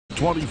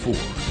24.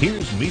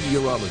 Here's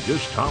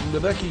meteorologist Tom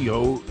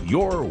DeVecchio,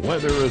 your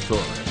weather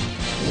authority.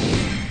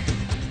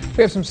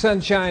 We have some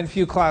sunshine, a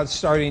few clouds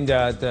starting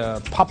to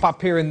pop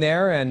up here and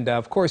there, and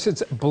of course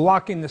it's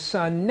blocking the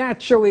sun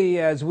naturally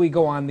as we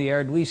go on the air,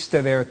 at least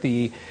there at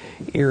the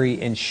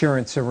Erie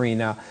Insurance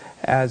Arena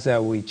as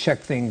we check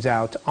things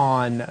out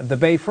on the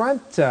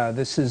Bayfront.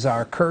 This is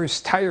our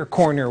Kerr's Tire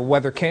Corner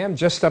weather cam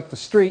just up the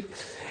street,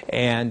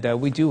 and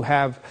we do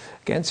have,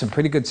 again, some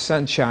pretty good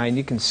sunshine.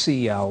 You can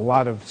see a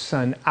lot of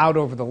sun out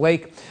over the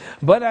lake,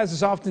 but as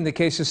is often the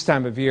case this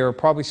time of year,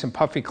 probably some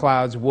puffy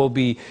clouds will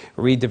be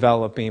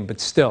redeveloping, but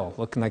still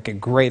looking like a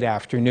great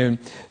afternoon.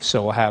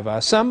 So we'll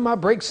have some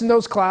breaks in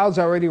those clouds.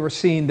 Already we're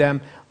seeing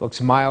them.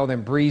 Looks mild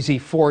and breezy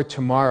for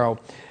tomorrow.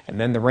 And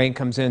then the rain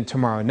comes in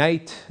tomorrow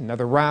night,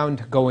 another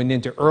round going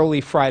into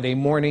early Friday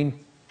morning,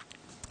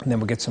 and then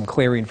we'll get some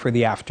clearing for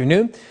the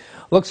afternoon.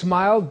 Looks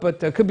mild, but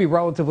could be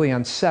relatively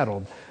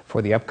unsettled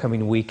for the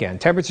upcoming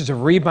weekend. Temperatures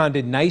have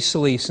rebounded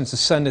nicely since the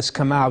sun has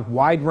come out.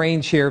 Wide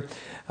range here,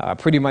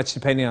 pretty much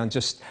depending on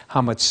just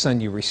how much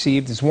sun you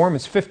received. As warm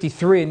as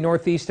 53 in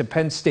northeast of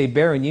Penn State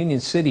Bear and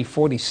Union City,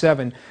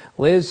 47.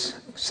 Liz,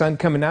 sun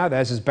coming out,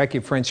 as is Becky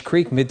French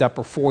Creek, mid to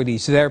upper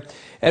 40s there.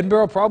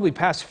 Edinburgh probably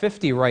past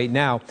 50 right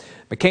now.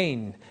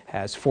 McCain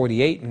has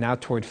 48, and now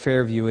toward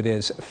Fairview it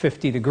is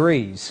 50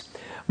 degrees.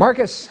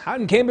 Marcus,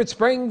 out in Cambridge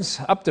Springs,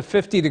 up to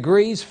 50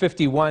 degrees,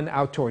 51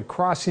 out toward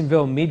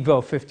Crossingville,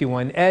 Meadville,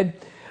 51.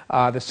 Ed,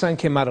 the sun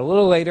came out a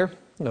little later,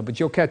 but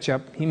you'll catch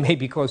up. He may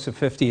be close to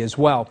 50 as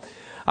well.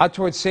 Out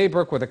towards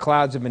Saybrook, where the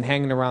clouds have been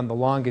hanging around the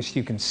longest,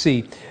 you can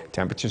see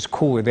temperatures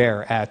cooler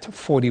there at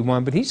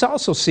 41. But he's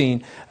also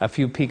seen a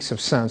few peaks of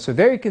sun. So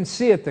there you can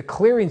see it, the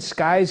clearing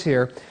skies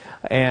here.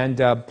 And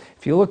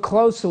if you look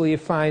closely, you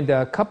find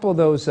a couple of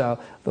those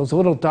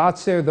little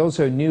dots there. Those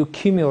are new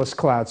cumulus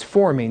clouds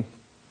forming.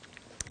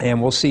 And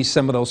we'll see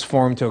some of those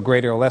form to a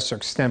greater or lesser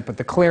extent. But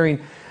the clearing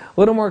a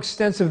little more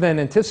extensive than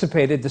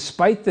anticipated,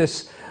 despite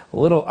this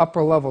little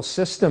upper level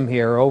system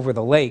here over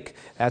the lake.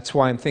 That's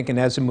why I'm thinking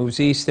as it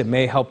moves east, it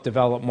may help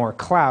develop more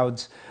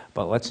clouds.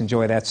 But let's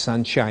enjoy that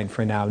sunshine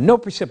for now. No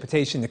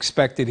precipitation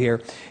expected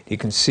here. You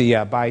can see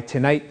by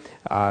tonight,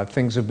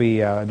 things will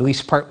be at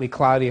least partly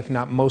cloudy, if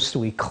not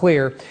mostly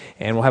clear.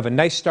 And we'll have a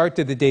nice start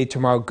to the day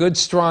tomorrow. Good,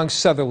 strong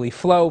southerly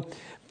flow.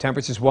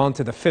 Temperatures well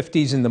into the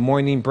 50s in the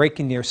morning,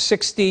 breaking near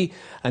 60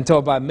 until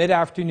about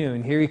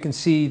mid-afternoon. Here you can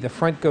see the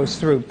front goes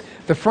through.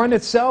 The front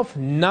itself,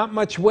 not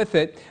much with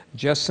it,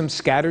 just some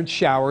scattered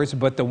showers,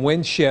 but the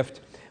wind shift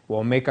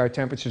will make our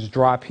temperatures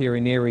drop here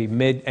in Erie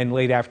mid and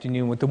late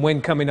afternoon with the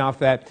wind coming off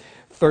that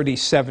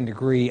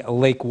 37-degree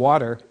lake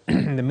water.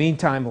 In the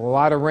meantime, a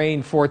lot of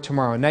rain for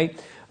tomorrow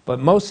night, but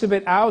most of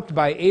it out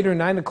by 8 or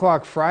 9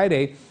 o'clock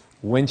Friday.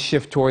 Wind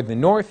shift toward the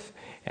north,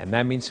 and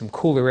that means some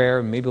cooler air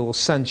and maybe a little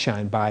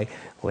sunshine by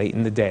late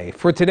in the day.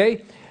 For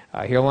today,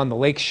 here along the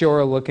lake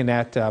shore, looking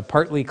at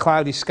partly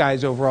cloudy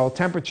skies overall.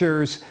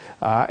 Temperatures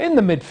in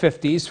the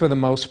mid-50s for the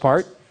most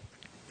part.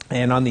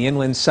 And on the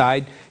inland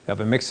side, you have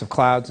a mix of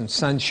clouds and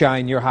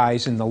sunshine. Your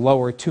highs in the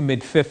lower to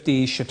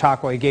mid-50s,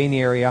 Chautauqua, Gainey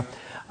area.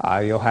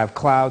 You'll have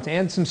clouds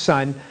and some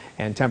sun,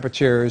 and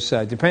temperatures,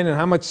 depending on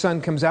how much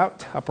sun comes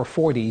out, upper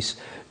 40s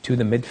to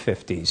the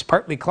mid-50s.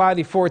 Partly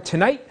cloudy for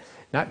tonight.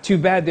 Not too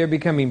bad. They're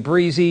becoming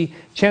breezy.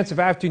 Chance of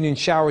afternoon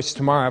showers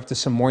tomorrow after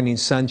some morning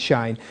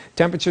sunshine.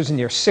 Temperatures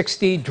near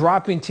 60,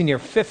 dropping to near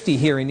 50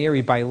 here in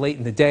Erie by late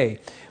in the day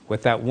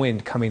with that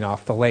wind coming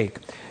off the lake.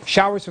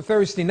 Showers for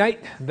Thursday night.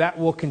 That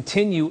will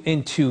continue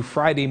into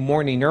Friday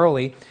morning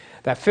early.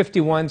 That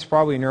 51 is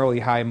probably an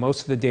early high.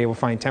 Most of the day we'll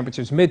find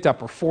temperatures mid to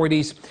upper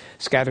 40s.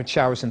 Scattered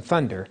showers and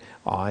thunder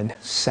on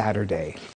Saturday.